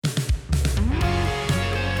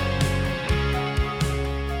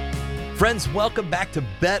Friends, welcome back to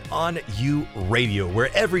Bet on You Radio,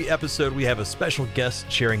 where every episode we have a special guest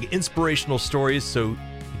sharing inspirational stories so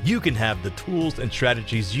you can have the tools and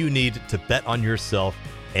strategies you need to bet on yourself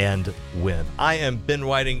and win. I am Ben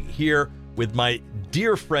Whiting here with my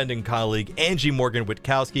dear friend and colleague, Angie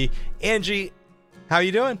Morgan-Witkowski. Angie, how are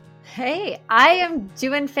you doing? Hey, I am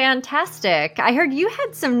doing fantastic. I heard you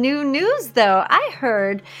had some new news, though. I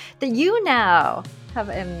heard that you now have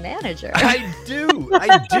a manager. I do.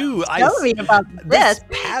 Tell me about this.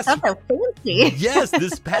 Sounds so fancy. Yes,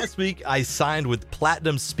 this past week I signed with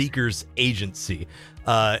Platinum Speakers Agency.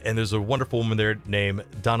 And there's a wonderful woman there named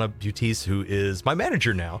Donna Butis who is my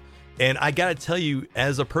manager now. And I got to tell you,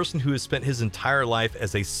 as a person who has spent his entire life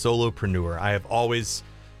as a solopreneur, I have always,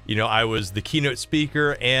 I was the keynote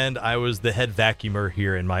speaker and I was the head vacuumer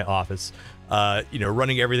here in my office,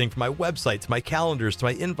 running everything from my website to my calendars, to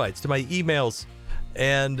my invites, to my emails.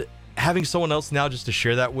 And having someone else now just to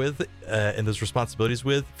share that with and those responsibilities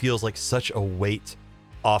with feels like such a weight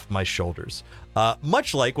off my shoulders.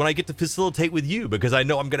 Much like when I get to facilitate with you, because I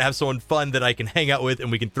know I'm going to have someone fun that I can hang out with and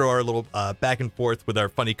we can throw our little back and forth with our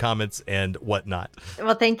funny comments and whatnot.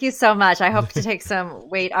 Well, thank you so much. I hope to take some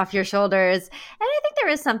weight off your shoulders. And I think there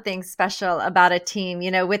is something special about a team,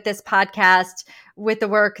 with this podcast, with the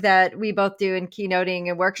work that we both do in keynoting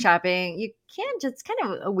and workshopping. You can't, it's kind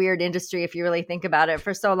of a weird industry if you really think about it.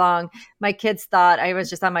 For so long, my kids thought I was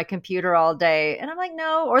just on my computer all day. And I'm like,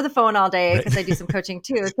 no, or the phone all day, because I do some coaching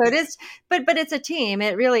too. So it is, but it's a team.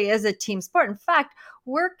 It really is a team sport. In fact,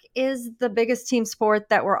 work is the biggest team sport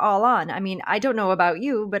that we're all on. I mean, I don't know about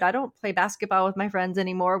you, but I don't play basketball with my friends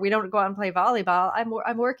anymore. We don't go out and play volleyball.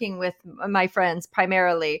 I'm working with my friends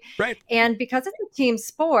primarily. Right. And because it's a team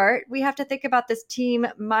sport, we have to think about this team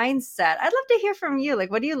mindset. I'd love to hear from you. Like,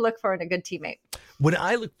 what do you look for in a good teammate? When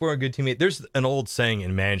I look for a good teammate, there's an old saying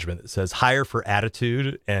in management that says hire for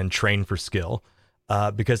attitude and train for skill.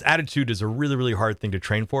 Because attitude is a really, really hard thing to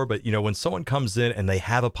train for. But, when someone comes in and they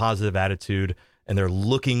have a positive attitude and they're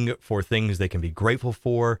looking for things they can be grateful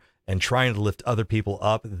for and trying to lift other people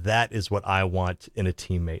up, that is what I want in a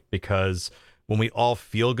teammate. Because when we all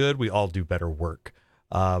feel good, we all do better work.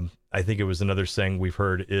 I think it was another saying we've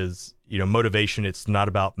heard is, motivation, it's not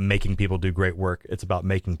about making people do great work. It's about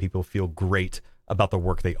making people feel great about the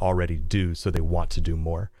work they already do, so they want to do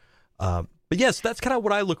more. But yes, that's kind of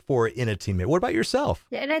what I look for in a teammate. What about yourself?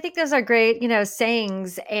 Yeah, and I think those are great,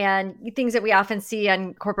 sayings and things that we often see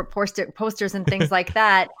on corporate posters and things like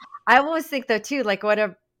that. I always think though too, like what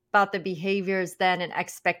about the behaviors then and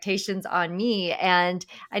expectations on me? And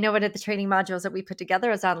I know one of the training modules that we put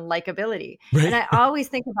together is on likability. Right. And I always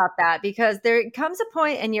think about that because there comes a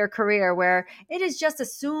point in your career where it is just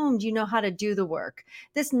assumed you know how to do the work.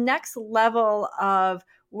 This next level of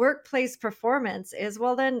workplace performance is,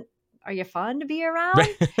 well, then, are you fun to be around?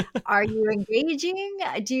 Are you engaging?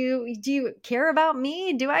 Do you care about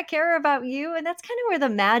me? Do I care about you? And that's kind of where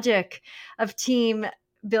the magic of team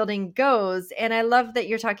building goes. And I love that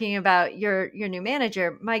you're talking about your new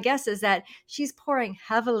manager. My guess is that she's pouring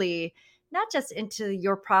heavily, not just into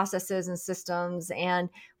your processes and systems and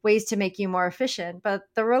ways to make you more efficient, but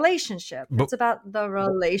the relationship. It's about the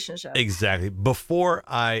relationship. Exactly. Before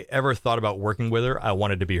I ever thought about working with her, I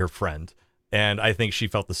wanted to be her friend. And I think she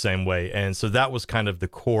felt the same way. And so that was kind of the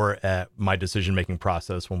core at my decision-making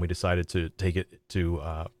process when we decided to take it to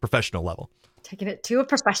a professional level. Taking it to a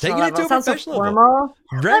professional level. Sounds so formal.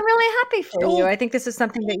 Right. Well, I'm really happy for you. I think this is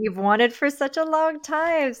something that you've wanted for such a long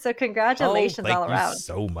time. So congratulations all around. Thank you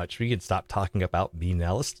so much. We can stop talking about me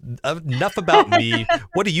now. Enough about me.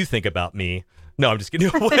 What do you think about me? No, I'm just kidding.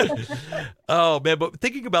 Oh, man. But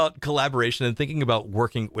thinking about collaboration and thinking about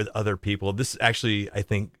working with other people, this actually, I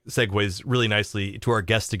think, segues really nicely to our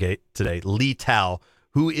guest today, Lee Towe,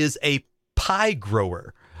 who is a pie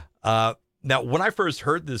grower. Now, when I first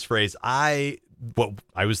heard this phrase, I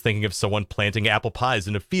was thinking of someone planting apple pies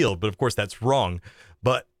in a field, but of course that's wrong.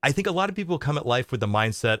 But I think a lot of people come at life with the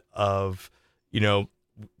mindset of,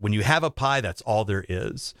 when you have a pie, that's all there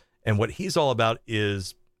is. And what he's all about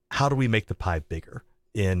is, how do we make the pie bigger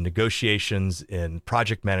in negotiations, in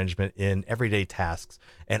project management, in everyday tasks?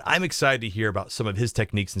 And I'm excited to hear about some of his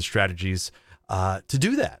techniques and strategies to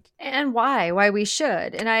do that. And why we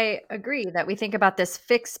should. And I agree that we think about this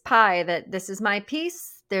fixed pie, that this is my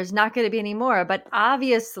piece, there's not going to be any more. But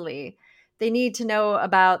obviously, they need to know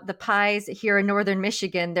about the pies here in Northern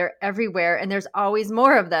Michigan. They're everywhere, and there's always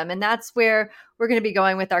more of them. And that's where we're going to be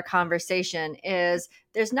going with our conversation is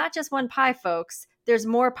there's not just one pie, folks. There's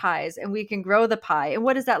more pies, and we can grow the pie. And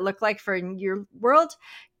what does that look like for your world?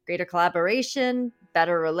 Greater collaboration,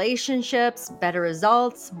 better relationships, better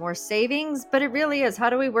results, more savings, but it really is, how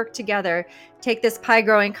do we work together, take this pie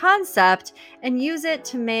growing concept and use it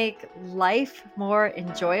to make life more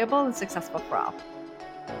enjoyable and successful for all?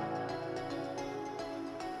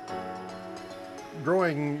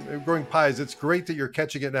 Growing pies, it's great that you're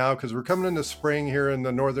catching it now because we're coming into spring here in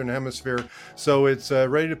the northern hemisphere, so it's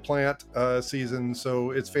ready to plant season,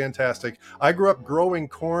 so it's fantastic. I grew up growing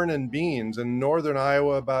corn and beans in northern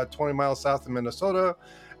Iowa, about 20 miles south of Minnesota,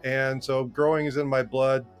 and so growing is in my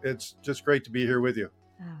blood. It's just great to be here with you.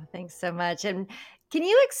 Oh, thanks so much. And can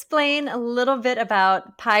you explain a little bit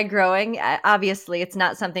about pie growing? Obviously, it's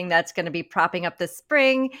not something that's going to be propping up this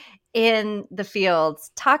spring in the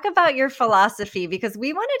fields. Talk about your philosophy because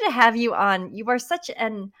we wanted to have you on. You are such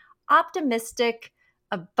an optimistic,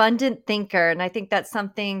 abundant thinker. And I think that's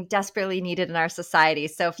something desperately needed in our society.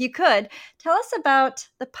 So if you could tell us about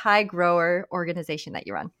the pie grower organization that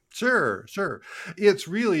you run. Sure. It's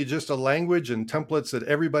really just a language and templates that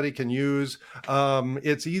everybody can use.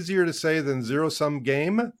 It's easier to say than zero-sum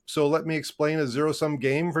game. So let me explain a zero-sum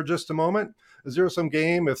game for just a moment. A zero-sum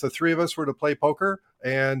game, if the three of us were to play poker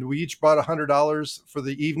and we each brought $100 for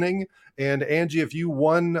the evening, and Angie, if you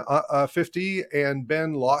won 50 and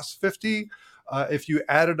Ben lost 50, if you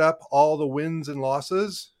added up all the wins and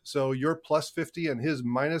losses, so your plus 50 and his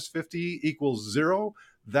minus 50 equals 0,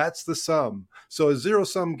 that's the sum. So a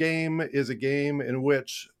zero-sum game is a game in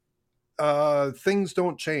which things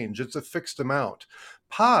don't change. It's a fixed amount.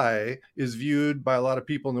 Pi is viewed by a lot of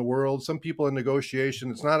people in the world, some people in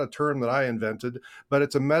negotiation. It's not a term that I invented, but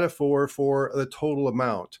it's a metaphor for the total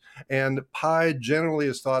amount. And pi generally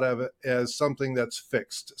is thought of as something that's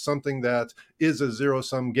fixed, something that is a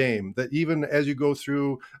zero-sum game, that even as you go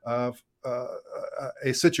through a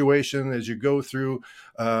situation, as you go through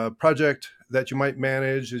a project that you might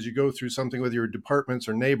manage, as you go through something with your departments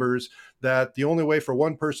or neighbors, that the only way for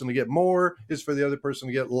one person to get more is for the other person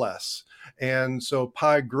to get less. And so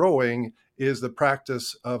pie growing is the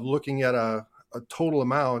practice of looking at a total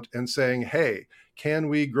amount and saying, hey, can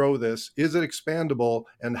we grow this? Is it expandable,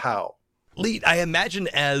 and how? Lee, I imagine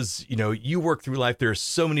as you work through life, there are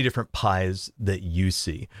so many different pies that you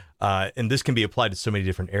see, and this can be applied to so many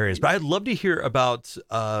different areas. But I'd love to hear about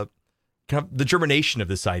kind of the germination of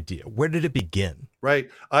this idea. Where did it begin? Right.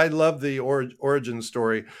 I love the origin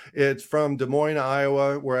story. It's from Des Moines,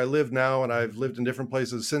 Iowa, where I live now, and I've lived in different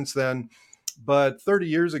places since then. But 30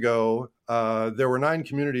 years ago, there were 9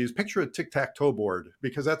 communities. Picture a tic-tac-toe board,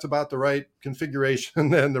 because that's about the right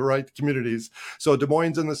configuration and the right communities. So Des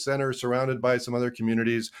Moines in the center, surrounded by some other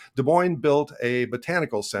communities. Des Moines built a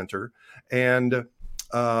botanical center, and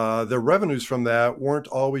the revenues from that weren't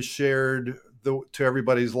always shared to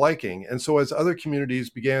everybody's liking. And so as other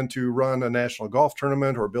communities began to run a national golf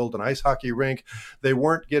tournament or build an ice hockey rink, they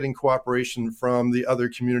weren't getting cooperation from the other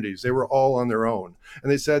communities. They were all on their own.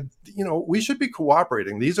 And they said, we should be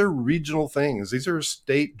cooperating. These are regional things. These are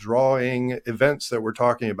state drawing events that we're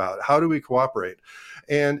talking about. How do we cooperate?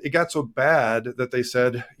 And it got so bad that they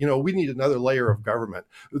said, we need another layer of government.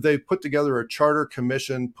 They put together a charter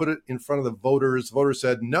commission, put it in front of the voters. The voters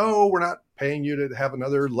said, no, we're not paying you to have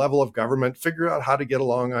another level of government. Figure out how to get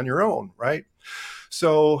along on your own, right?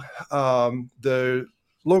 So the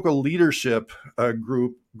local leadership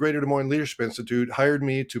group, Greater Des Moines Leadership Institute, hired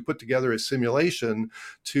me to put together a simulation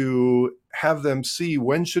to have them see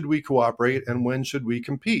when should we cooperate and when should we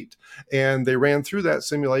compete. And they ran through that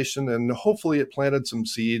simulation, and hopefully it planted some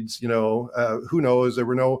seeds. Who knows? It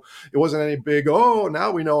wasn't any big, oh,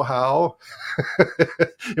 now we know how.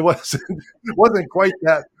 It wasn't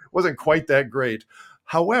quite that great.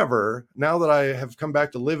 However, now that I have come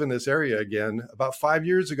back to live in this area again, about 5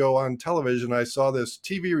 years ago on television, I saw this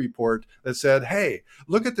TV report that said, hey,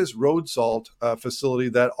 look at this road salt facility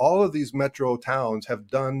that all of these metro towns have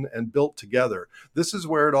done and built together. This is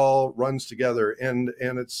where it all runs together, and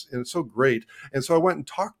it's so great. And so I went and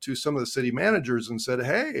talked to some of the city managers and said,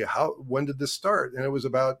 hey, when did this start? And it was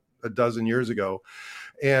about a dozen years ago.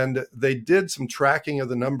 And they did some tracking of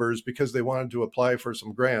the numbers because they wanted to apply for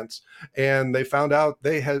some grants. And they found out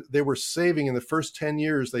they were saving, in the first 10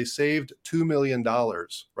 years, they saved $2 million,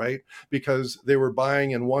 right? Because they were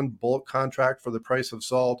buying in one bulk contract for the price of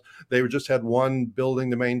salt. They just had one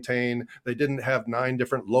building to maintain. They didn't have 9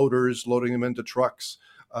 different loaders loading them into trucks.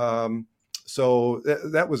 So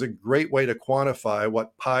that was a great way to quantify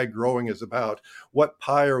what pie growing is about. What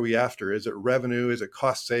pie are we after? Is it revenue? Is it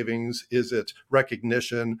cost savings? Is it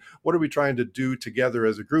recognition? What are we trying to do together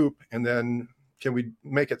as a group? And then can we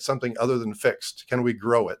make it something other than fixed? Can we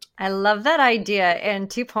grow it? I love that idea. And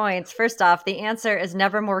 2 points. First off, the answer is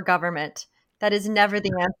never more government. That is never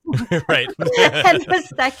the answer. Right. And the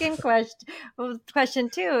second question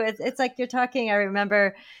too, it's like you're talking, I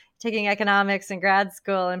remember taking economics in grad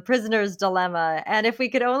school and prisoner's dilemma. And if we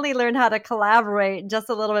could only learn how to collaborate just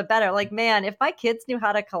a little bit better, like, man, if my kids knew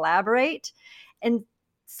how to collaborate and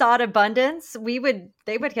sought abundance, they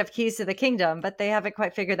would have keys to the kingdom, but they haven't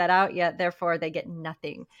quite figured that out yet. Therefore, they get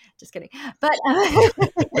nothing. Just kidding. But it's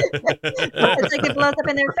like it blows up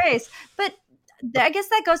in their face. But I guess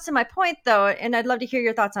that goes to my point, though, and I'd love to hear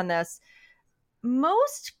your thoughts on this.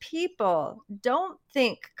 Most people don't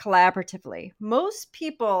think collaboratively. Most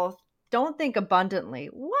people don't think abundantly.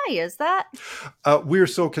 Why is that? We're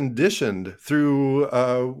so conditioned through,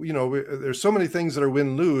 there's so many things that are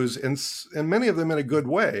win-lose, and many of them in a good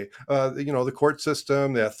way. The court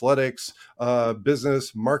system, the athletics,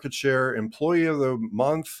 business, market share, employee of the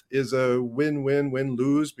month is a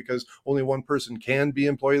win-win-win-lose because only one person can be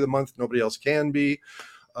employee of the month. Nobody else can be.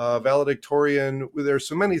 Valedictorian, there's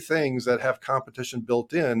so many things that have competition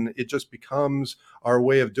built in. It just becomes our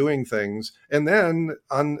way of doing things. And then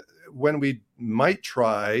when we might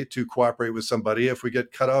try to cooperate with somebody, if we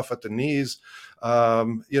get cut off at the knees,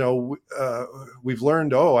 we've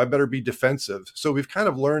learned, I better be defensive. So we've kind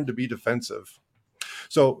of learned to be defensive.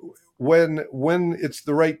 So when it's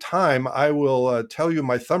the right time, I will tell you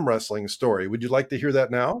my thumb wrestling story. Would you like to hear that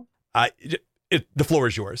now? The floor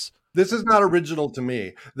is yours. This is not original to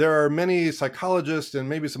me. There are many psychologists and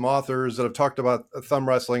maybe some authors that have talked about thumb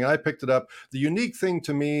wrestling. I picked it up. The unique thing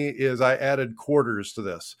to me is I added quarters to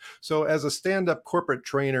this. So as a stand-up corporate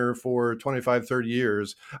trainer for 25, 30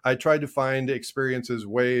 years, I tried to find experiences,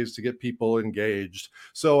 ways to get people engaged.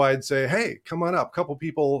 So I'd say, hey, come on up. A couple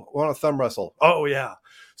people want to thumb wrestle. Oh, yeah.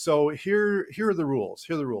 So here are the rules.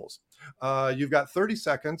 Here are the rules. You've got 30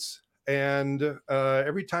 seconds. And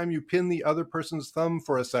every time you pin the other person's thumb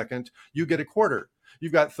for a second, you get a quarter.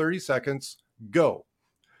 You've got 30 seconds, go.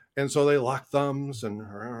 And so they lock thumbs and,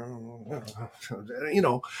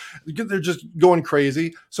 they're just going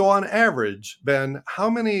crazy. So on average, Ben, how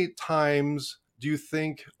many times do you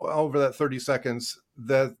think over that 30 seconds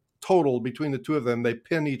that total between the two of them, they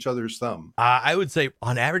pin each other's thumb? I would say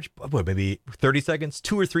on average, maybe 30 seconds,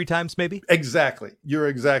 2 or 3 times, maybe. Exactly. You're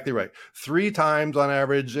exactly right. 3 times on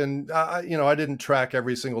average. And, I didn't track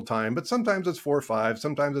every single time, but sometimes it's 4 or 5,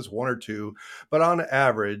 sometimes it's 1 or 2, but on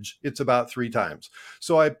average, it's about 3 times.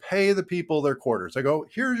 So I pay the people their quarters. I go,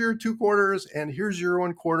 here's your 2 quarters and here's your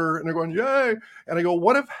 1 quarter. And they're going, yay. And I go,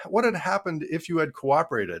 what had happened if you had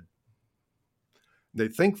cooperated? They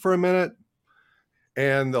think for a minute,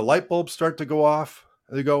 and the light bulbs start to go off.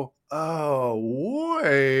 They go, oh,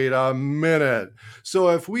 wait a minute. So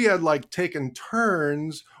if we had taken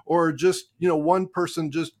turns or just, one person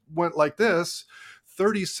just went like this,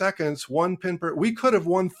 30 seconds, 1 pin per, we could have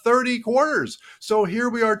won 30 quarters. So here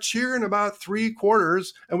we are cheering about 3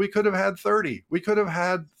 quarters and we could have had 30. We could have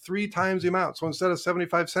had 3 times the amount. So instead of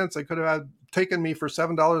 75 cents, they could have taken me for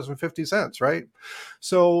 $7.50, right?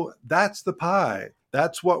 So that's the pie.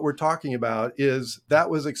 That's what we're talking about, is that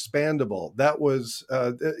was expandable. That was,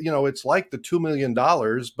 it's like the $2 million,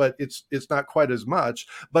 but it's not quite as much,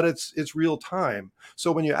 but it's real time.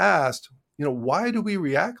 So when you asked, why do we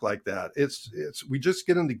react like that? We just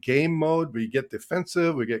get into game mode. We get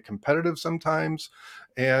defensive. We get competitive sometimes.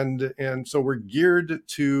 And so we're geared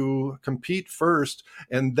to compete first.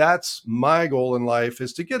 And that's my goal in life,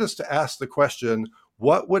 is to get us to ask the question,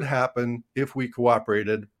 what would happen if we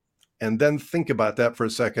cooperated? And then think about that for a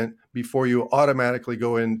second before you automatically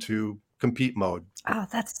go into compete mode. Oh,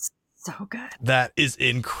 that's so good. That is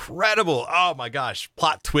incredible. Oh my gosh.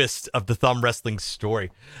 Plot twist of the thumb wrestling story.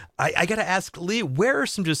 I got to ask, Lee, where are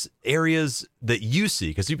some just areas that you see?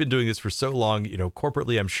 Because you've been doing this for so long,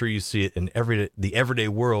 corporately, I'm sure you see it in the everyday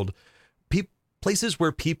world, places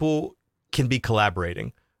where people can be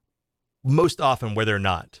collaborating most often where they're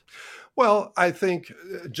not. Well, I think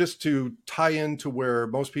just to tie into where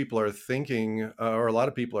most people are thinking, or a lot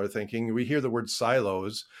of people are thinking, we hear the word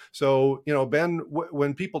silos. So, Ben,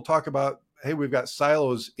 when people talk about, hey, we've got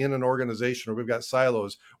silos in an organization, or we've got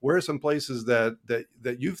silos, where are some places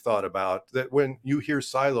that you've thought about that when you hear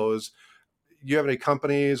silos, you have any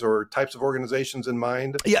companies or types of organizations in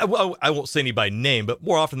mind? Yeah, well, I won't say any by name, but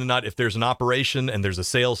more often than not, if there's an operation and there's a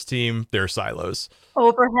sales team, there are silos.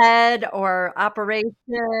 Overhead or operations.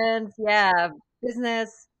 Yeah.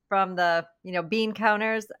 Business from the, bean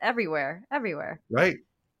counters everywhere.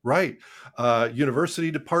 Right.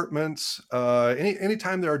 University departments,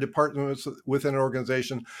 anytime there are departments within an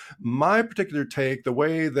organization. My particular take, the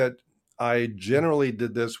way that I generally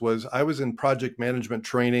did this was I was in project management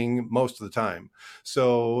training most of the time.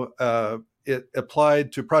 So it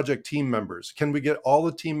applied to project team members. Can we get all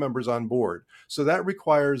the team members on board? So that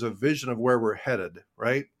requires a vision of where we're headed,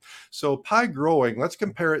 right? So pie growing, let's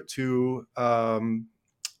compare it to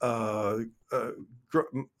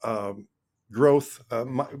growth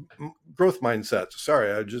growth mindset.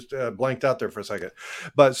 Sorry, I just blanked out there for a second.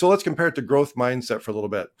 But so let's compare it to growth mindset for a little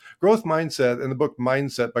bit. Growth mindset, in the book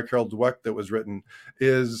Mindset by Carol Dweck that was written,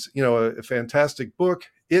 is a fantastic book.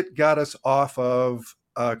 It got us off of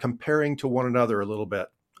comparing to one another a little bit.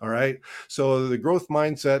 All right. So the growth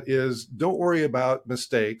mindset is, don't worry about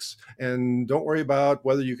mistakes and don't worry about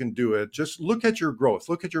whether you can do it. Just look at your growth,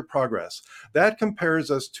 look at your progress. That compares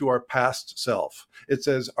us to our past self. It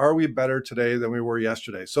says, are we better today than we were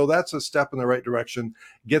yesterday? So that's a step in the right direction,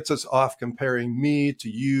 gets us off comparing me to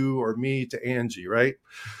you or me to Angie, right?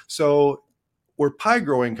 So where pie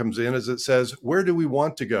growing comes in is it says, where do we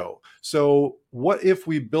want to go? So what if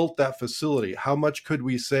we built that facility? How much could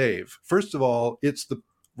we save? First of all, it's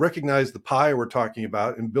recognize the pie we're talking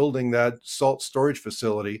about in building that salt storage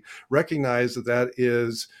facility, recognize that that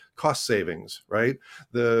is cost savings, right?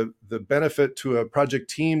 The benefit to a project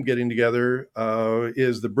team getting together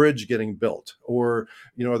is the bridge getting built, or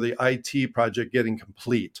the IT project getting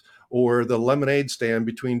complete, or the lemonade stand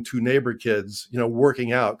between two neighbor kids,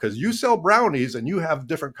 working out, because you sell brownies and you have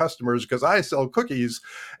different customers because I sell cookies.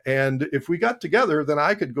 And if we got together, then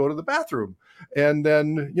I could go to the bathroom. And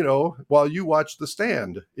then, while you watch the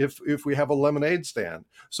stand, if we have a lemonade stand.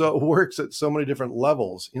 So it works at so many different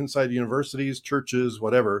levels inside universities, churches,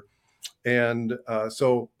 whatever. And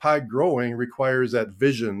so pie growing requires that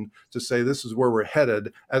vision to say, this is where we're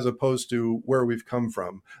headed, as opposed to where we've come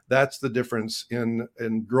from. That's the difference in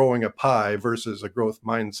growing a pie versus a growth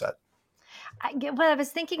mindset. What I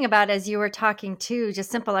was thinking about as you were talking too,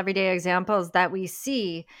 just simple everyday examples that we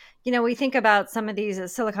see. We think about some of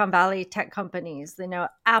these Silicon Valley tech companies,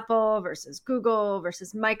 Apple versus Google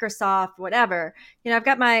versus Microsoft, whatever. I've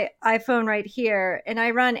got my iPhone right here and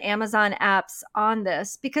I run Amazon apps on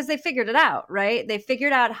this because they figured it out, right? They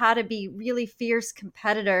figured out how to be really fierce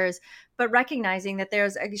competitors, but recognizing that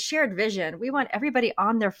there's a shared vision. We want everybody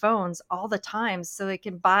on their phones all the time so they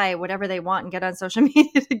can buy whatever they want and get on social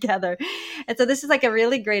media together. And so this is like a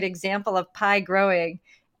really great example of pie growing,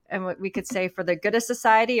 and what we could say for the good of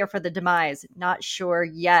society or for the demise. Not sure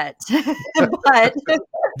yet, but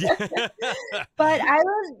but I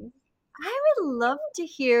would love to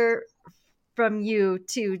hear from you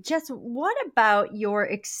too. Just what about your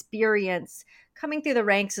experience coming through the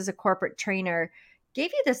ranks as a corporate trainer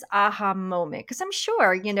gave you this aha moment? Because I'm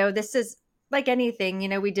sure, this is like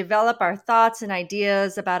anything, we develop our thoughts and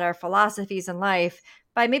ideas about our philosophies in life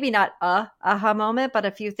by maybe not a aha moment, but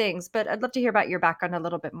a few things. But I'd love to hear about your background a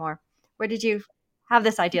little bit more. Where did you have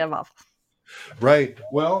this idea evolve? Right.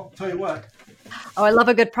 Well, tell you what. Oh, I love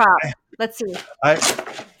a good prop. Let's see. I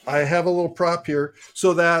have a little prop here.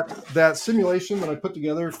 So that simulation that I put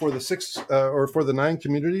together for the 6 or for the 9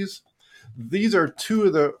 communities, these are two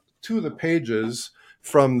of the pages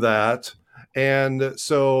from that. And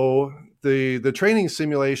so the training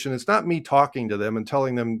simulation, it's not me talking to them and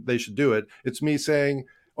telling them they should do it. It's me saying,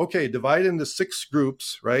 okay, divide into 6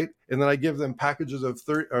 groups, right? And then I give them packages of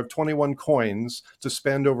 21 coins to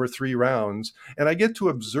spend over 3 rounds. And I get to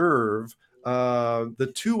observe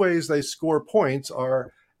the 2 ways they score points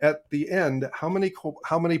are at the end, how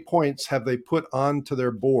many points have they put onto their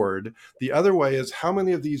board? The other way is, how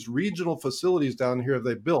many of these regional facilities down here have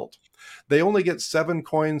they built? They only get 7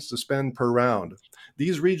 coins to spend per round.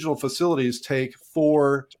 These regional facilities take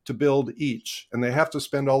 4 to build each, and they have to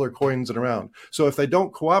spend all their coins in a round. So if they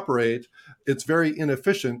don't cooperate, it's very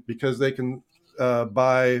inefficient because they can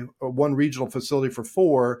buy one regional facility for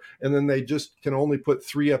 4, and then they just can only put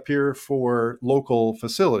 3 up here for local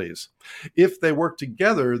facilities. If they work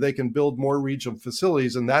together, they can build more regional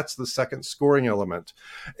facilities, and that's the second scoring element.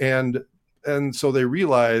 And so they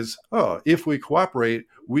realize, if we cooperate,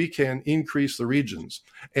 we can increase the regions.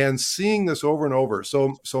 And seeing this over and over.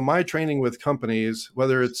 So my training with companies,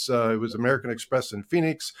 whether it was American Express in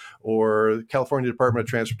Phoenix, or California Department of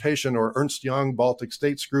Transportation, or Ernst Young Baltic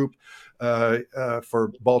States Group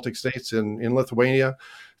for Baltic States in Lithuania,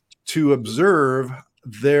 to observe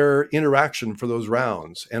their interaction for those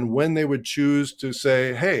rounds. And when they would choose to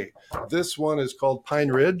say, hey, this one is called Pine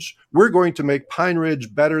Ridge, we're going to make Pine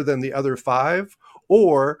Ridge better than the other 5,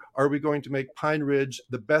 or are we going to make Pine Ridge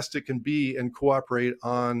the best it can be and cooperate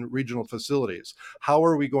on regional facilities? How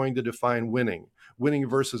are we going to define winning? Winning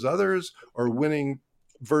versus others, or winning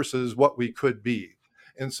versus what we could be?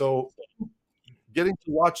 And so getting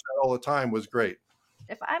to watch that all the time was great.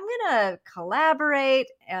 If I'm going to collaborate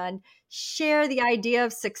and share the idea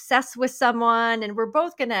of success with someone, and we're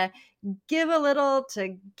both going to, give a little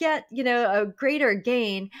to get, a greater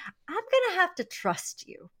gain, I'm going to have to trust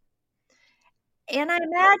you. And I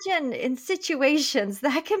imagine in situations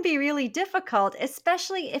that can be really difficult,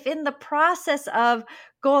 especially if in the process of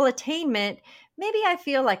goal attainment, maybe I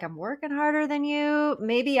feel like I'm working harder than you.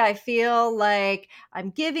 Maybe I feel like I'm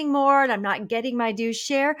giving more and I'm not getting my due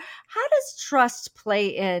share. How does trust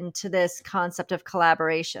play into this concept of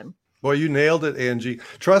collaboration? Boy, you nailed it, Angie.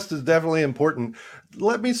 Trust is definitely important.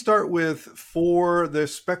 Let me start with for the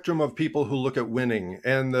spectrum of people who look at winning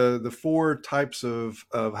and the four types of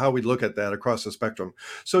how we look at that across the spectrum.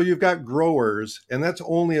 So you've got growers, and that's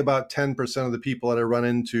only about 10% of the people that I run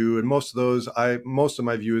into. And most of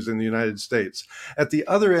my view is in the United States. At the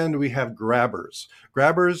other end, we have grabbers.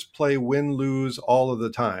 Grabbers play win-lose all of the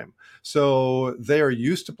time. So they are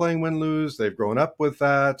used to playing win-lose. They've grown up with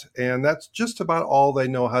that. And that's just about all they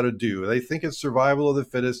know how to do. They think it's survival of the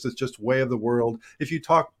fittest. It's just way of the world. If you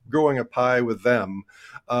talk growing a pie with them,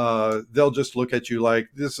 they'll just look at you like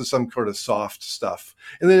this is some sort of soft stuff.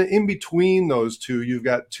 And then in between those two, you've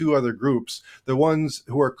got two other groups, the ones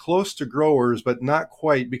who are close to growers, but not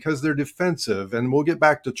quite because they're defensive. And we'll get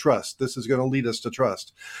back to trust. This is going to lead us to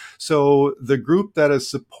trust. So the group that is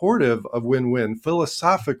supportive of win-win,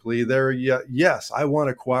 philosophically, they're, yes, I want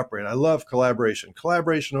to cooperate. I love collaboration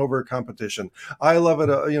over competition. I love it,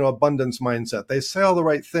 abundance mindset. They say all the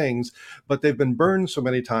right things, but they've been burned so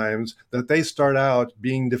many times that they start out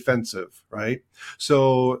being defensive, right?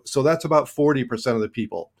 So that's about 40% of the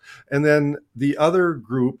people. And then the other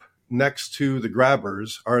group next to the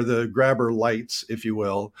grabbers are the grabber lights, if you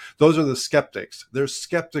will. Those are the skeptics. They're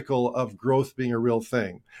skeptical of growth being a real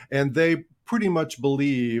thing. And they pretty much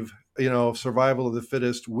believe, survival of the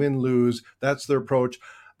fittest, win, lose. That's their approach.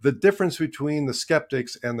 The difference between the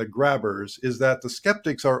skeptics and the grabbers is that the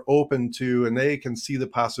skeptics are open to, and they can see the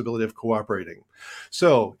possibility of cooperating.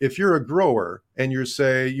 So if you're a grower and you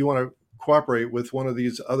say you want to cooperate with one of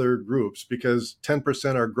these other groups because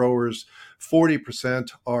 10% are growers, 40%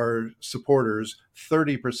 are supporters,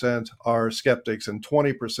 30% are skeptics, and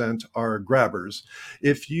 20% are grabbers.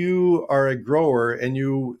 If you are a grower and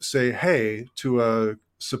you say, hey, to a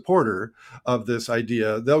supporter of this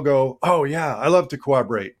idea, they'll go, oh yeah, I love to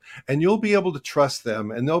cooperate. And you'll be able to trust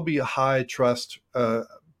them, and there'll be a high trust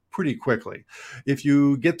pretty quickly. If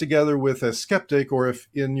you get together with a skeptic, or if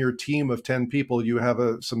in your team of 10 people you have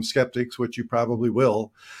some skeptics, which you probably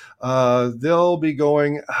will, they'll be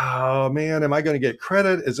going, oh man, am I going to get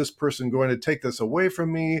credit? Is this person going to take this away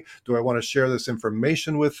from me? Do I want to share this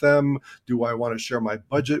information with them? Do I want to share my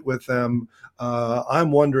budget with them?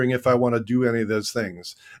 I'm wondering if I want to do any of those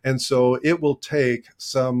things. And so it will take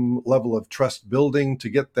some level of trust building to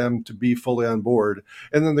get them to be fully on board.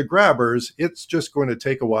 And then the grabbers, it's just going to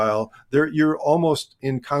take a while. You're almost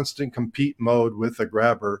in constant compete mode with a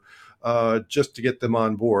grabber just to get them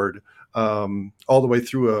on board. All the way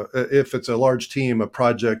through if it's a large team, a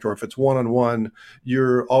project, or if it's one-on-one,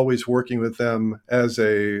 you're always working with them as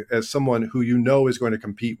someone who is going to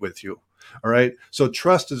compete with you. All right. So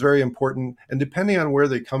trust is very important. And depending on where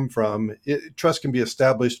they come from, trust can be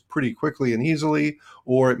established pretty quickly and easily,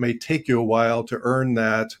 or it may take you a while to earn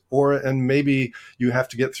that. And maybe you have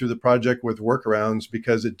to get through the project with workarounds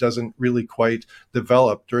because it doesn't really quite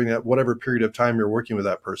develop during that whatever period of time you're working with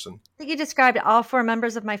that person. I think you described all four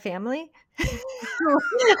members of my family. I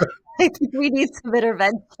think we need some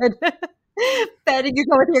intervention. Ben, you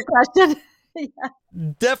go with your question. Yeah.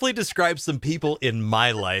 Definitely describes some people in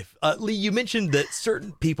my life. Lee, you mentioned that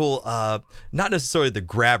certain people, not necessarily the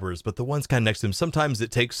grabbers, but the ones kind of next to them, sometimes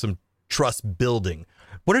it takes some trust building.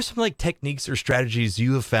 What are some techniques or strategies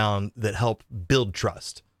you have found that help build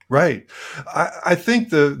trust? Right. I think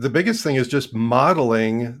the biggest thing is just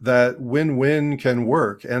modeling that win-win can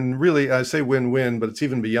work. And really, I say win-win, but it's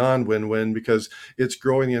even beyond win-win because it's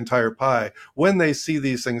growing the entire pie when they see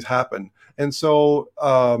these things happen. And so,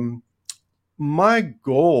 my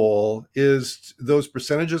goal is those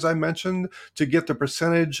percentages I mentioned to get the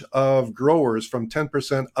percentage of growers from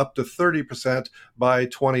 10% up to 30% by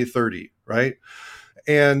 2030, right?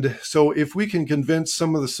 And so if we can convince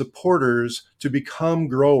some of the supporters to become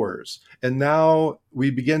growers, and now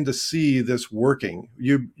we begin to see this working,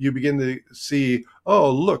 you begin to see,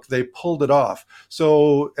 oh, look, they pulled it off.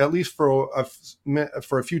 So at least for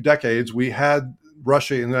a few decades, we had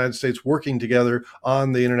Russia and the United States working together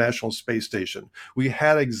on the International Space Station. We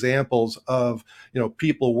had examples of,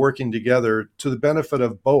 people working together to the benefit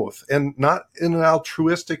of both, and not in an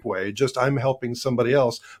altruistic way, just I'm helping somebody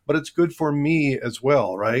else, but it's good for me as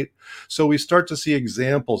well, right? So we start to see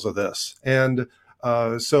examples of this. And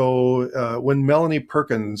When Melanie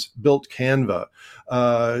Perkins built Canva,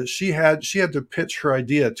 she had to pitch her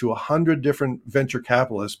idea to 100 different venture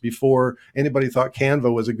capitalists before anybody thought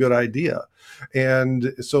Canva was a good idea.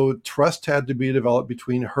 And so trust had to be developed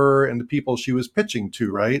between her and the people she was pitching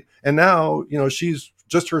to, right? And now, she's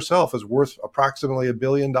just herself is worth approximately $1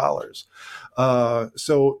 billion.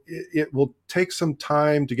 It will take some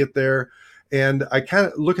time to get there. And I kind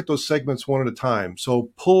of look at those segments one at a time.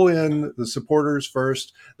 So pull in the supporters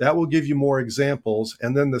first. That will give you more examples.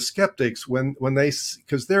 And then the skeptics, when they,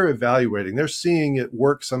 because they're evaluating, they're seeing it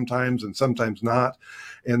work sometimes and sometimes not.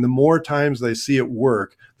 And the more times they see it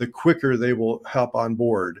work, the quicker they will hop on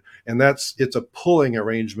board. And it's a pulling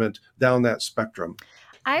arrangement down that spectrum.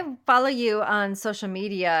 I follow you on social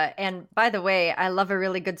media. And by the way, I love a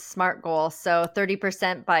really good SMART goal. So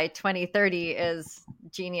 30% by 2030 is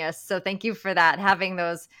genius. So thank you for that. Having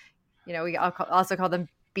those, we also call them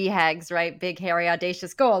BHAGs, right? Big, hairy,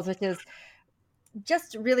 audacious goals, which is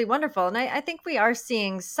just really wonderful. And I think we are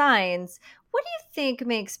seeing signs. What do you think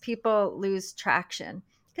makes people lose traction?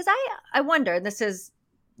 Because I wonder, and this is,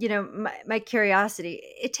 my curiosity,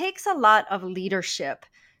 it takes a lot of leadership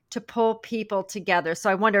to pull people together. So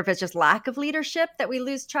I wonder if it's just lack of leadership that we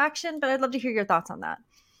lose traction, but I'd love to hear your thoughts on that.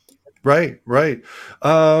 Right.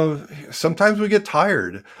 Sometimes we get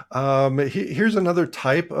tired. Here's another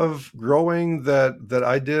type of growing that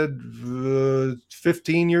I did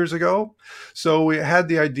 15 years ago. So we had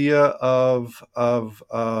the idea of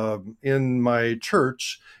in my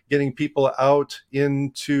church getting people out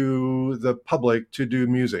into the public to do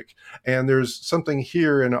music. And there's something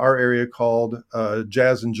here in our area called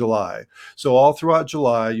Jazz in July. So all throughout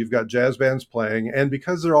July, you've got jazz bands playing. And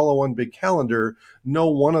because they're all on one big calendar, no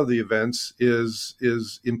one of the events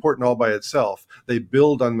is important all by itself. They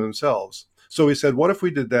build on themselves. So we said, what if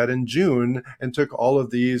we did that in June and took all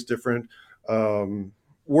of these different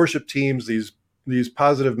worship teams, these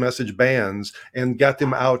positive message bands, and got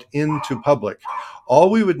them out into public? All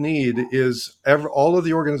we would need is all of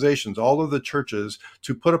the organizations, all of the churches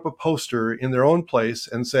to put up a poster in their own place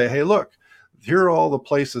and say, hey, look, here are all the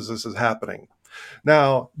places this is happening.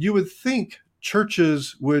 Now, you would think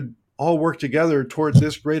churches would all work together toward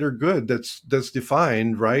this greater good that's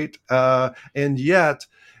defined, right? And yet,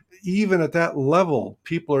 even at that level,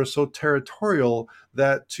 people are so territorial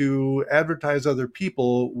that to advertise other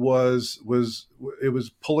people was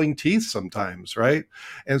pulling teeth sometimes, right?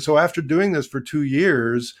 And so after doing this for 2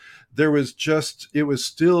 years, it was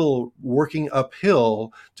still working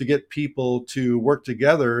uphill to get people to work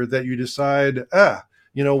together, that you decide,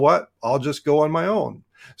 you know what, I'll just go on my own.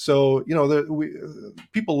 So,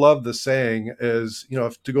 people love the saying is,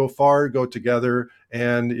 if to go far, go together.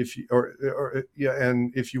 And if you,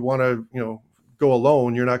 and if you want to, go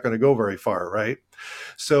alone, you're not going to go very far. Right.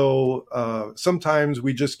 So, sometimes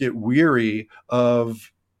we just get weary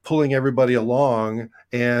of pulling everybody along,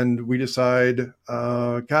 and we decide,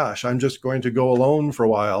 gosh, I'm just going to go alone for a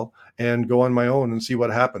while and go on my own and see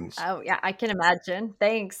what happens. Oh yeah, I can imagine.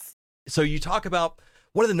 Thanks. So you talk about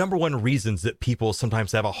one of the number one reasons that people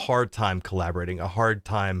sometimes have a hard time collaborating, a hard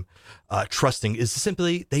time trusting, is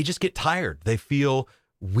simply they just get tired. They feel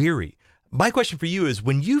weary. My question for you is,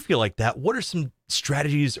 when you feel like that, what are some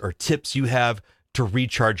strategies or tips you have to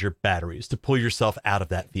recharge your batteries, to pull yourself out of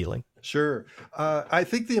that feeling? Sure. I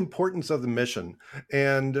think the importance of the mission.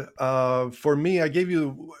 And for me, I gave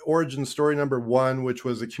you origin story number one, which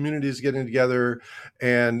was the communities getting together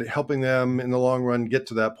and helping them in the long run get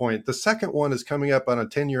to that point. The second one is coming up on a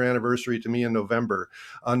 10-year anniversary to me in November.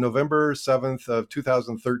 On November 7th of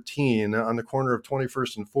 2013, on the corner of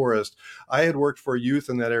 21st and Forest, I had worked for youth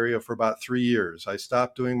in that area for about 3 years. I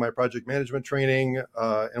stopped doing my project management training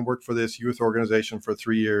and worked for this youth organization for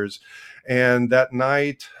 3 years. And that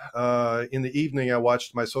night, in the evening, I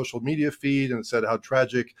watched my social media feed and it said how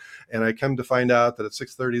tragic. And I come to find out that at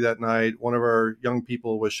 6:30 that night, one of our young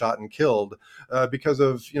people was shot and killed because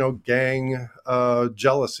of gang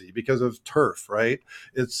jealousy, because of turf. Right?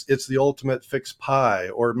 It's the ultimate fixed pie,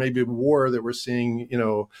 or maybe war that we're seeing.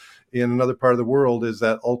 In another part of the world is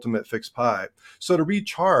that ultimate fixed pie. So to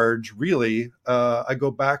recharge, really, I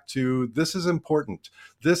go back to, this is important.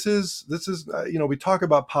 This is we talk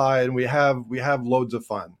about pie and we have loads of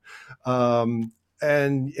fun,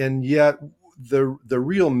 and yet the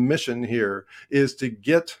real mission here is to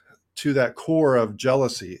get to that core of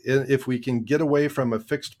jealousy. If we can get away from a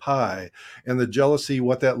fixed pie and the jealousy,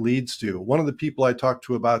 what that leads to. One of the people I talked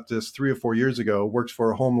to about this 3 or 4 years ago works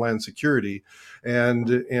for Homeland Security, and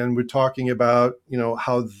we're talking about,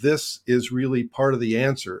 how this is really part of the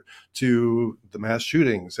answer to the mass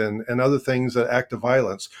shootings and other things that act of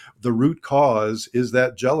violence. The root cause is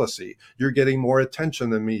that jealousy. You're getting more attention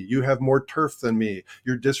than me. You have more turf than me.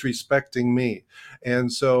 You're disrespecting me.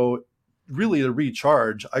 And so really to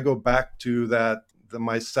recharge, I go back to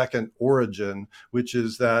my second origin, which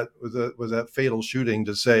is was that fatal shooting,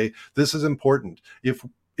 to say this is important.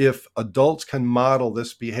 If adults can model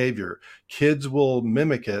this behavior, kids will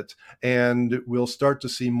mimic it, and we'll start to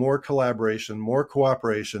see more collaboration, more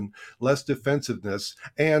cooperation, less defensiveness,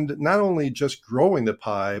 and not only just growing the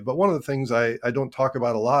pie, but one of the things I don't talk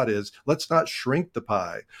about a lot is let's not shrink the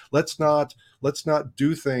pie. Let's not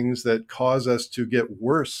do things that cause us to get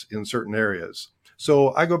worse in certain areas.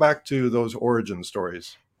 So I go back to those origin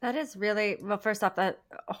stories. That is really, well, first off, a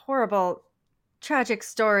horrible, tragic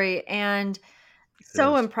story. And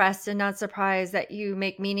so impressed and not surprised that you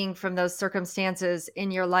make meaning from those circumstances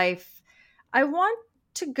in your life. I want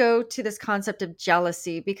to go to this concept of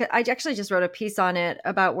jealousy because I actually just wrote a piece on it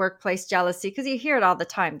about workplace jealousy, because you hear it all the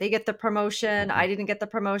time. They get the promotion. I didn't get the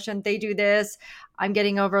promotion. They do this. I'm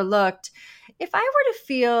getting overlooked. If I were to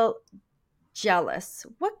feel jealous,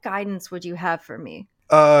 what guidance would you have for me?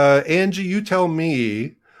 Angie, you tell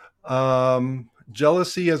me,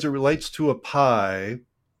 jealousy as it relates to a pie.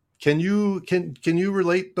 Can you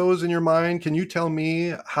relate those in your mind? Can you tell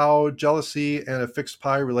me how jealousy and a fixed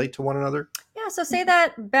pie relate to one another? Yeah. So say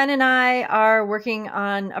that Ben and I are working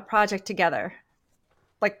on a project together,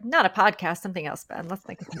 like not a podcast, something else, Ben. Let's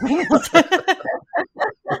think of something else.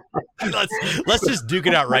 Let's just duke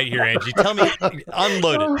it out right here, Angie. Tell me,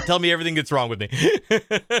 unload it. Tell me everything that's wrong with me.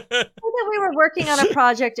 We were working on a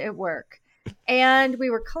project at work. And we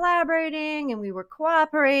were collaborating and we were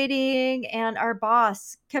cooperating, and our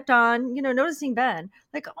boss kept on, noticing Ben,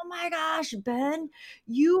 like, oh my gosh, Ben,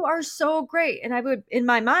 you are so great. And I would, in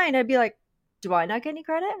my mind, I'd be like, do I not get any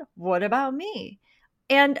credit? What about me?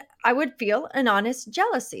 And I would feel an honest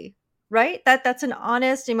jealousy, right? That's an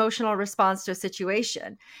honest emotional response to a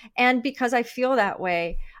situation. And because I feel that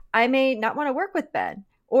way, I may not want to work with Ben.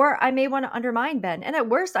 Or I may want to undermine Ben. And at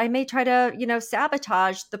worst, I may try to,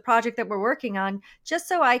 sabotage the project that we're working on just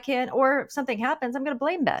so I can, or if something happens, I'm going to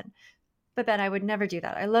blame Ben. But Ben, I would never do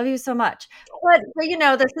that. I love you so much. But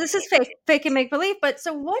this is fake and make believe. But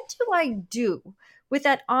so what do I do with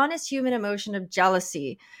that honest human emotion of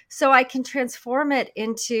jealousy so I can transform it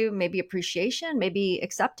into maybe appreciation, maybe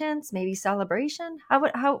acceptance, maybe celebration?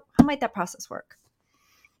 How might that process work?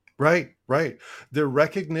 Right. The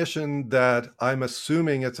recognition that I'm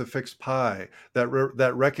assuming it's a fixed pie,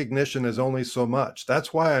 that recognition is only so much.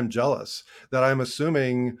 That's why I'm jealous, that I'm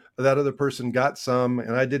assuming that other person got some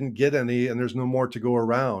and I didn't get any, and there's no more to go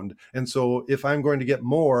around. And so if I'm going to get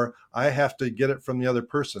more, I have to get it from the other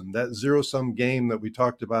person, that zero-sum game that we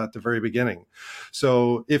talked about at the very beginning.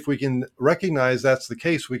 So if we can recognize that's the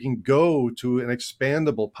case, we can go to an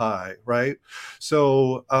expandable pie, right?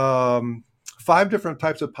 So, 5 different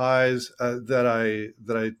types of pies that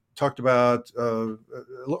I talked about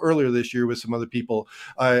earlier this year with some other people.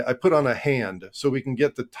 I put on a hand so we can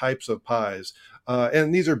get the types of pies.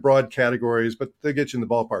 And these are broad categories, but they get you in the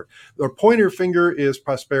ballpark. The pointer finger is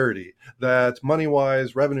prosperity, that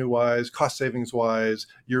money-wise, revenue-wise, cost savings-wise,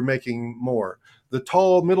 you're making more. The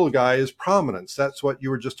tall middle guy is prominence. That's what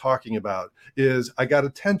you were just talking about, is I got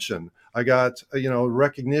attention. I got,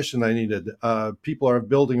 recognition I needed. People are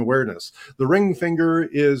building awareness. The ring finger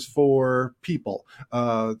is for people.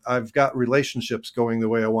 I've got relationships going the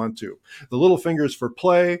way I want to. The little finger is for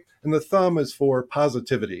play, and the thumb is for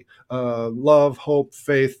positivity, love, hope,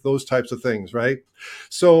 faith, those types of things, right?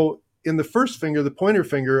 So in the first finger, the pointer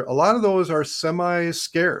finger, a lot of those are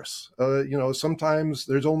semi-scarce. Sometimes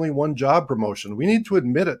there's only one job promotion. We need to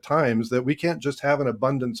admit at times that we can't just have an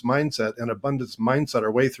abundance mindset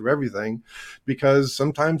our way through everything, because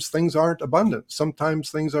sometimes things aren't abundant. Sometimes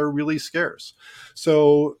things are really scarce.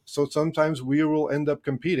 So sometimes we will end up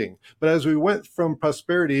competing. But as we went from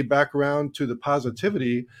prosperity back around to the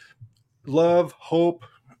positivity, love, hope,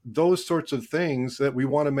 those sorts of things that we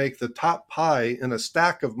want to make the top pie in a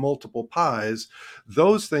stack of multiple pies,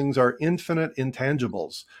 those things are infinite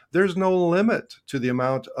intangibles. There's no limit to the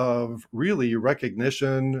amount of really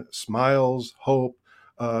recognition, smiles, hope,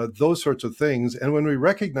 those sorts of things. And when we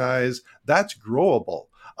recognize that's growable,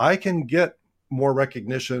 I can get more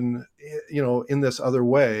recognition, in this other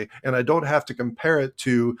way, and I don't have to compare it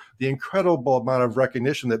to the incredible amount of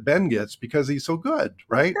recognition that Ben gets because he's so good,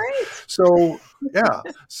 right? Great. So yeah,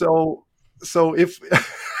 so if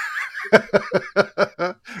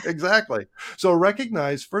exactly. So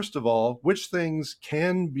recognize, first of all, which things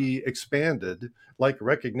can be expanded, like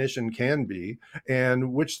recognition can be,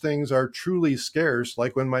 and which things are truly scarce,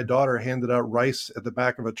 like when my daughter handed out rice at the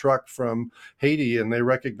back of a truck from Haiti, and they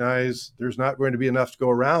recognize there's not going to be enough to go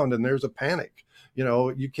around, and there's a panic.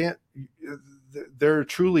 You can't, they're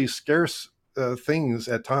truly scarce things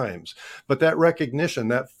at times. But that recognition,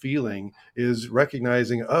 that feeling is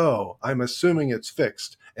recognizing, oh, I'm assuming it's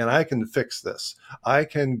fixed and I can fix this. I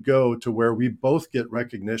can go to where we both get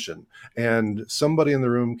recognition and somebody in the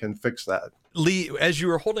room can fix that. Lee, as you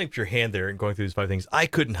were holding up your hand there and going through these 5 things, I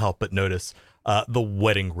couldn't help but notice the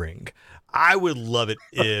wedding ring. I would love it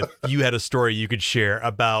if you had a story you could share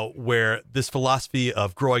about where this philosophy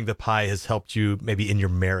of growing the pie has helped you maybe in your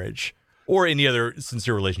marriage or any other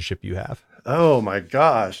sincere relationship you have. Oh my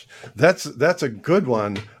gosh, that's a good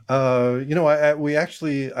one. I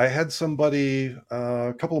had somebody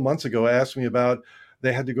a couple of months ago ask me about,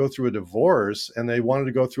 they had to go through a divorce and they wanted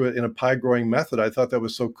to go through it in a pie growing method. I thought that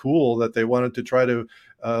was so cool that they wanted to try to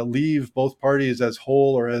leave both parties as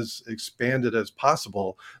whole or as expanded as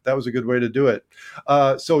possible. That was a good way to do it.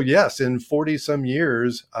 So yes, in 40 some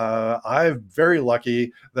years, I'm very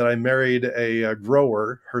lucky that I married a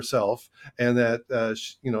grower herself, and that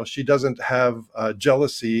she doesn't have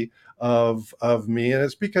jealousy of me, and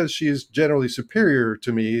it's because she's generally superior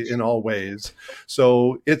to me in all ways.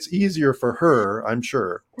 So it's easier for her, I'm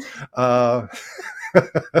sure. but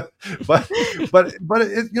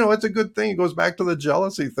it's a good thing. It goes back to the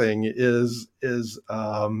jealousy thing. Is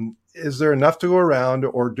there enough to go around,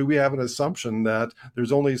 or do we have an assumption that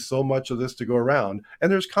there's only so much of this to go around?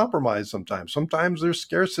 And there's compromise sometimes. Sometimes there's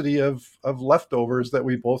scarcity of leftovers that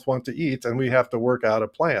we both want to eat, and we have to work out a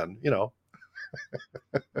plan.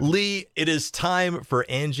 Lee, it is time for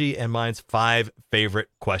Angie and mine's 5 favorite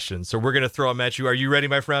questions. So we're going to throw them at you. Are you ready,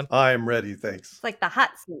 my friend? I'm ready. Thanks. It's like the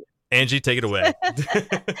hot seat. Angie, take it away.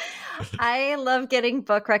 I love getting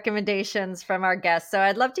book recommendations from our guests. So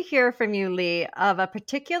I'd love to hear from you, Lee, of a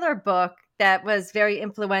particular book that was very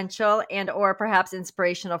influential and or perhaps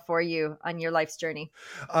inspirational for you on your life's journey.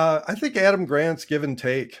 I think Adam Grant's Give and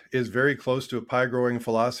Take is very close to a pie growing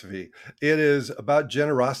philosophy. It is about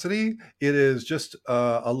generosity. It is just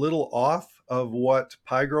a little off of what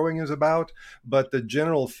pie growing is about, but the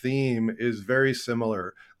general theme is very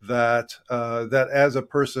similar. That as a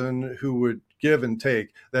person who would give and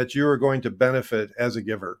take, that you are going to benefit as a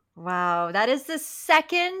giver. Wow, that is the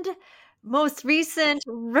second most recent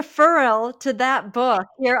referral to that book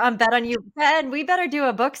here on Bet on You. Ben, we better do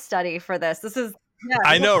a book study for this. This is, yeah,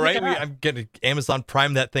 I know, right? I'm getting Amazon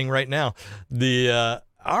Prime that thing right now.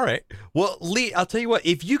 All right. Well, Lee, I'll tell you what,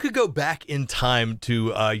 if you could go back in time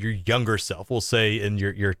to your younger self, we'll say in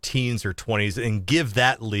your teens or 20s, and give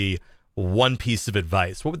that Lee one piece of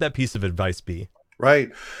advice, what would that piece of advice be?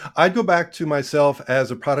 Right. I'd go back to myself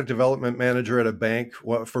as a product development manager at a bank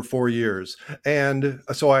for 4 years. And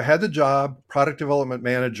so I had the job, product development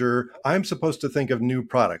manager. I'm supposed to think of new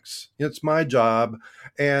products. It's my job.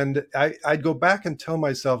 And I'd go back and tell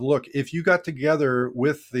myself, look, if you got together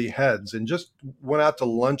with the heads and just went out to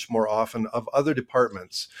lunch more often of other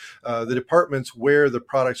departments, the departments where the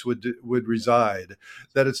products would reside,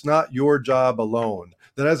 that it's not your job alone.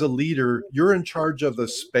 That as a leader, you're in charge of the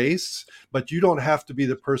space, but you don't have to be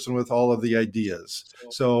the person with all of the ideas.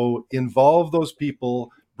 So involve those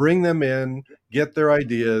people, bring them in, get their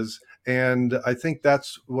ideas. And I think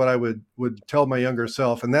that's what I would tell my younger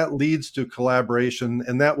self. And that leads to collaboration,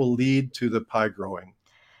 and that will lead to the pie growing.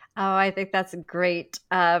 Oh, I think that's a great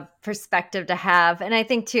perspective to have. And I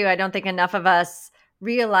think, too, I don't think enough of us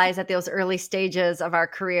realize at those early stages of our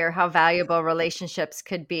career how valuable relationships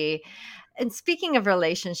could be. And speaking of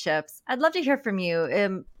relationships, I'd love to hear from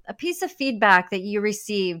you. A piece of feedback that you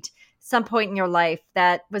received some point in your life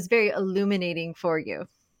that was very illuminating for you.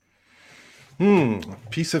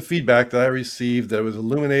 Piece of feedback that I received that was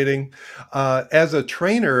illuminating. As a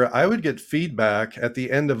trainer, I would get feedback at the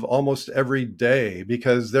end of almost every day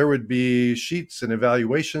because there would be sheets and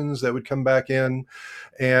evaluations that would come back in.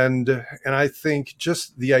 And I think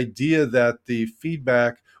just the idea that the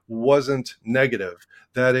feedback wasn't negative,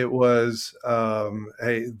 that it was,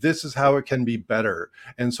 hey, this is how it can be better.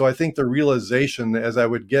 And so I think the realization as I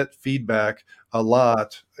would get feedback a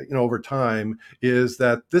lot, over time, is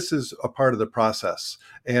that this is a part of the process.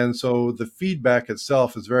 And so the feedback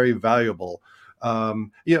itself is very valuable.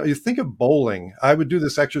 You think of bowling. I would do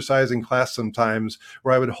this exercise in class sometimes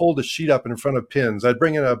where I would hold a sheet up in front of pins. I'd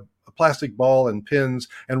bring in a plastic ball and pins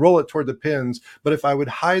and roll it toward the pins. But if I would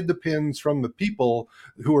hide the pins from the people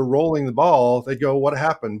who were rolling the ball, they'd go, "What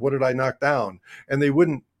happened? What did I knock down?" And they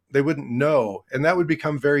wouldn't know. And that would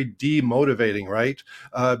become very demotivating, right?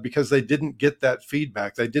 Because they didn't get that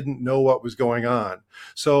feedback. They didn't know what was going on.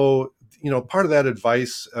 So, part of that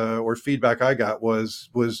advice or feedback I got was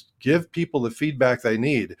give people the feedback they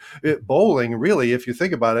need. Bowling, really, if you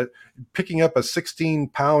think about it, picking up a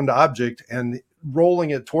 16-pound object and rolling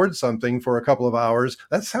it towards something for a couple of hours,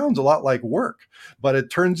 that sounds a lot like work, but it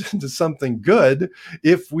turns into something good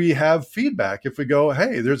if we have feedback, if we go,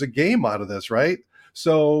 hey, there's a game out of this, right?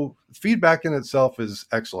 So feedback in itself is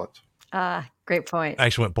excellent. Great point. I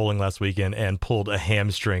actually went bowling last weekend and pulled a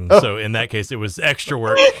hamstring. So in that case, it was extra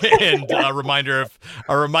work and a reminder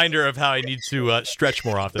of how I need to stretch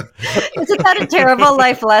more often. Isn't that a terrible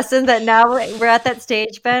life lesson that now we're at that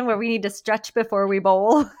stage, Ben, where we need to stretch before we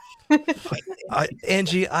bowl?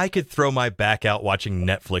 Angie, I could throw my back out watching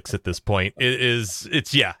Netflix at this point.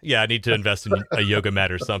 I need to invest in a yoga mat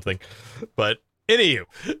or something. But anywho,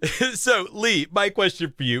 so Lee, my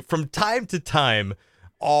question for you: from time to time,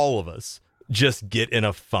 all of us just get in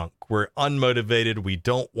a funk. We're unmotivated. We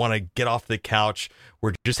don't want to get off the couch.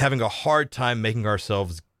 We're just having a hard time making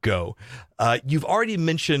ourselves go. You've already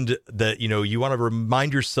mentioned that, you want to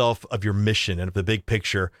remind yourself of your mission and of the big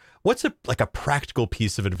picture. What's a practical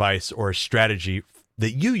piece of advice or a strategy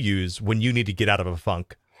that you use when you need to get out of a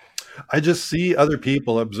funk? I just see other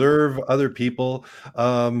people, observe other people.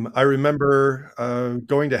 I remember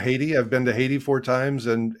going to Haiti. I've been to Haiti 4 times,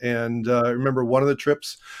 and I remember one of the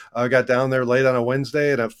trips. I got down there late on a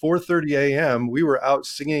Wednesday, and at 4:30 a.m. we were out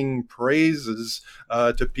singing praises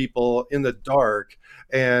to people in the dark.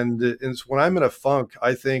 And when I'm in a funk,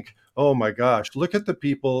 I think, oh my gosh, look at the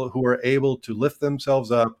people who are able to lift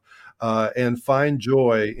themselves up and find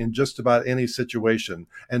joy in just about any situation.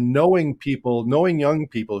 And knowing young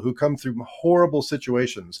people who come through horrible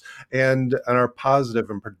situations and are positive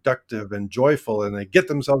and productive and joyful, and they get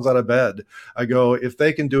themselves out of bed, I go, if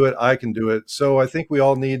they can do it, I can do it. So I think we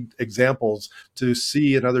all need examples to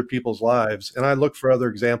see in other people's lives. And I look for other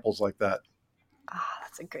examples like that.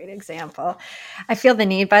 That's a great example. I feel the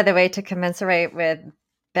need, by the way, to commensurate with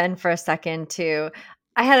Ben for a second too.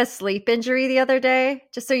 I had a sleep injury the other day,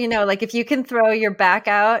 just so you know, like if you can throw your back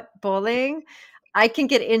out bowling, I can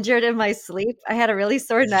get injured in my sleep. I had a really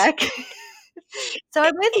sore neck. So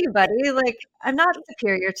I'm with you, buddy. Like I'm not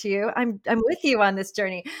superior to you. I'm with you on this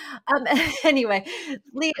journey. Anyway,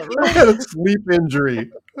 Lee, I had a sleep injury.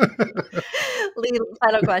 Lee,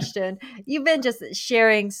 final question. You've been just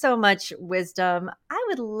sharing so much wisdom. I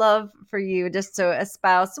would love for you just to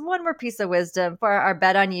espouse one more piece of wisdom for our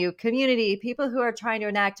Bet on You community, people who are trying to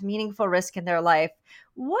enact meaningful risk in their life.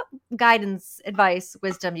 What guidance, advice,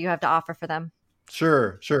 wisdom do you have to offer for them?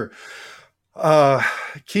 Sure.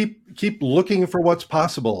 Keep looking for what's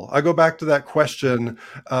possible. I go back to that question,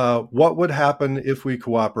 what would happen if we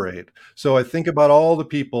cooperate? So I think about all the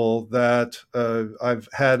people that I've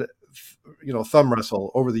had thumb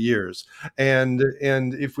wrestle over the years, and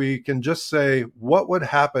if we can just say, what would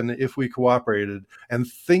happen if we cooperated,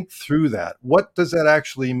 and think through that, what does that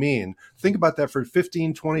actually mean? Think about that for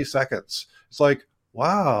 15-20 seconds. It's like,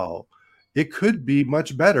 wow, it could be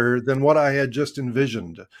much better than what I had just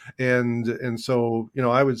envisioned. And so,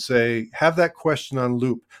 I would say, have that question on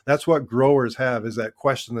loop. That's what growers have, is that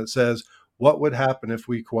question that says, what would happen if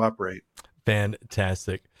we cooperate?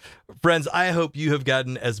 Fantastic. Friends, I hope you have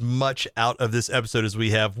gotten as much out of this episode as we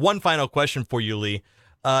have. One final question for you, Lee.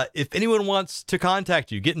 If anyone wants to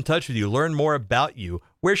contact you, get in touch with you, learn more about you,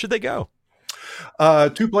 where should they go?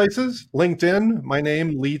 2 places: LinkedIn, my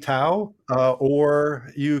name, Lee Towe, or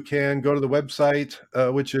you can go to the website,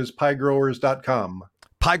 which is piegrowers.com.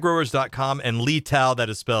 Piegrowers.com, and Lee Towe, that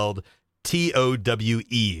is spelled Towe,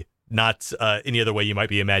 not any other way you might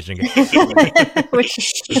be imagining it.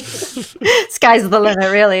 Sky's the limit,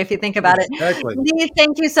 really, if you think about it. Exactly. Lee,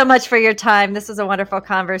 thank you so much for your time. This was a wonderful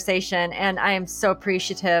conversation, and I am so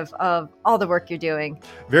appreciative of all the work you're doing.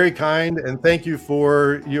 Very kind, and thank you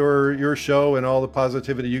for your show and all the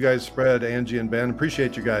positivity you guys spread, Angie and Ben.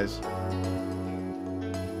 Appreciate you guys.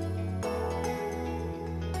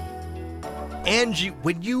 Angie,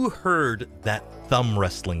 when you heard that thumb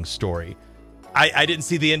wrestling story, I didn't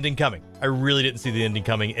see the ending coming. I really didn't see the ending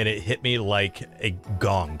coming, and it hit me like a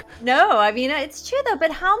gong. No, I mean, it's true though, but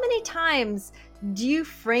how many times do you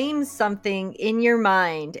frame something in your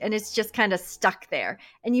mind and it's just kind of stuck there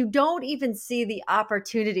and you don't even see the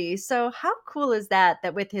opportunity? So how cool is that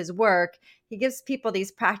with his work, he gives people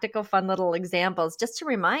these practical, fun little examples just to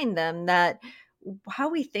remind them that how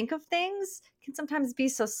we think of things can sometimes be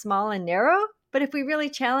so small and narrow. But if we really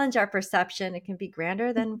challenge our perception, it can be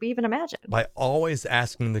grander than we even imagined. By always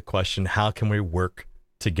asking the question, how can we work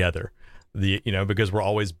together? Because we're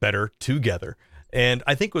always better together. And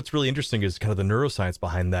I think what's really interesting is kind of the neuroscience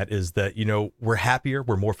behind that is that, we're happier,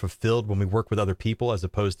 we're more fulfilled when we work with other people as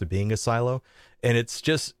opposed to being a silo. And it's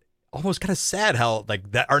just almost kind of sad how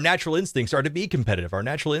like that our natural instincts are to be competitive. Our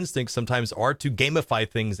natural instincts sometimes are to gamify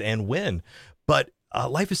things and win. But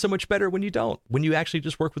life is so much better when you don't, when you actually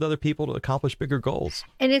just work with other people to accomplish bigger goals.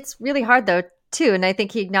 And it's really hard though, too. And I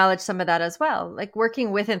think he acknowledged some of that as well. Like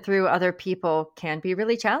working with and through other people can be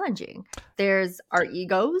really challenging. There's our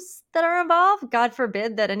egos that are involved. God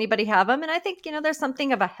forbid that anybody have them. And I think, there's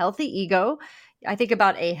something of a healthy ego. I think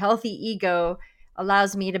about a healthy ego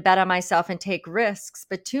allows me to bet on myself and take risks,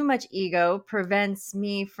 but too much ego prevents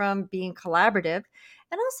me from being collaborative.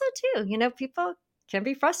 And also too, people can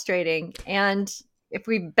be frustrating. And if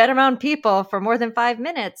we bet around people for more than 5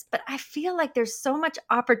 minutes, but I feel like there's so much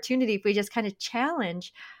opportunity if we just kind of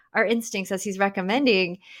challenge our instincts as he's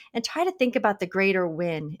recommending and try to think about the greater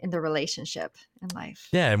win in the relationship in life.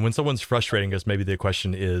 Yeah. And when someone's frustrating us, maybe the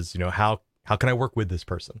question is, how can I work with this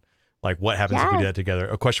person? Like what happens if we do that together?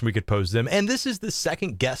 A question we could pose them. And this is the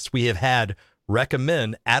second guest we have had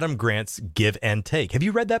recommend Adam Grant's Give and Take. Have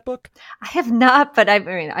you read that book? I have not, but I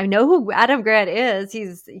know who Adam Grant is.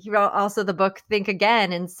 He wrote also the book Think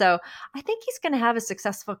Again. And so I think he's going to have a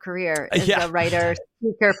successful career as a writer,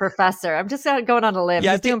 speaker, professor. I'm just going on a limb.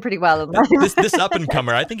 He's doing pretty well in life. This up and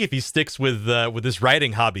comer, I think if he sticks with this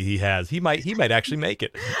writing hobby he has, he might actually make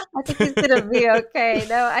it. I think he's going to be okay.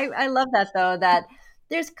 No, I love that though, that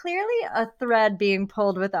there's clearly a thread being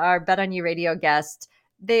pulled with our Bet on You radio guest.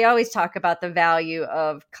 They always talk about the value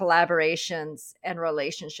of collaborations and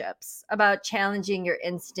relationships, about challenging your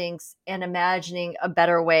instincts and imagining a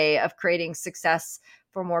better way of creating success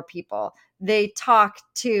for more people. They talk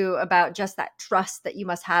too about just that trust that you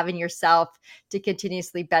must have in yourself to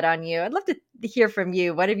continuously bet on you. I'd love to hear from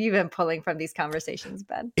you. What have you been pulling from these conversations,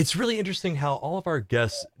 Ben? It's really interesting how all of our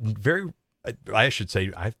guests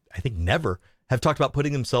I think never have talked about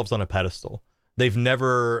putting themselves on a pedestal. They've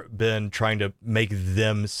never been trying to make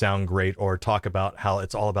them sound great or talk about how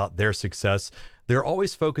it's all about their success. They're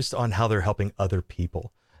always focused on how they're helping other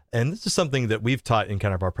people. And this is something that we've taught in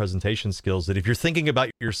kind of our presentation skills, that if you're thinking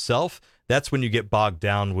about yourself, that's when you get bogged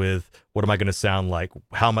down with what am I going to sound like?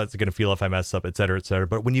 How am I going to feel if I mess up, et cetera, et cetera.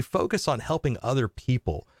 But when you focus on helping other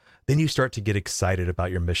people, then you start to get excited about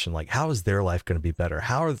your mission. Like, how is their life going to be better?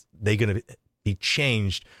 How are they going to be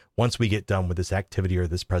changed once we get done with this activity or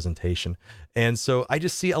this presentation? And so I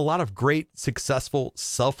just see a lot of great, successful,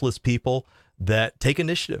 selfless people that take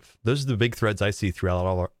initiative. Those are the big threads I see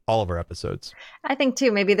throughout all of our episodes. I think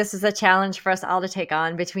too, maybe this is a challenge for us all to take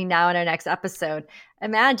on between now and our next episode.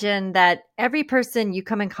 Imagine that every person you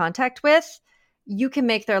come in contact with, you can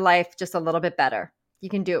make their life just a little bit better. You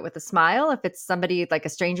can do it with a smile. If it's somebody like a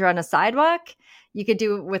stranger on a sidewalk, you could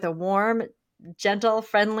do it with a warm, gentle,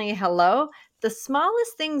 friendly hello. The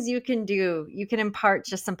smallest things you can do, you can impart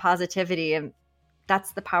just some positivity, and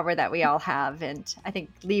that's the power that we all have. And I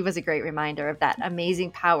think Lee was a great reminder of that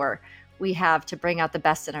amazing power we have to bring out the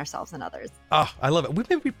best in ourselves and others. Oh, I love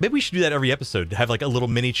it. Maybe we should do that every episode, to have like a little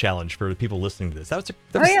mini challenge for the people listening to this. That was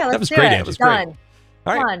great. It was great.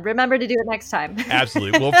 All right. Remember to do it next time.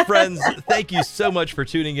 Absolutely. Well, friends, thank you so much for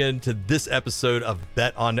tuning in to this episode of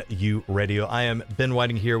Bet on You Radio. I am Ben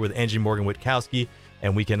Whiting here with Angie Morgan-Witkowski,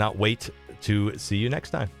 and we cannot wait to see you next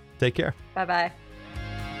time. Take care. Bye-bye.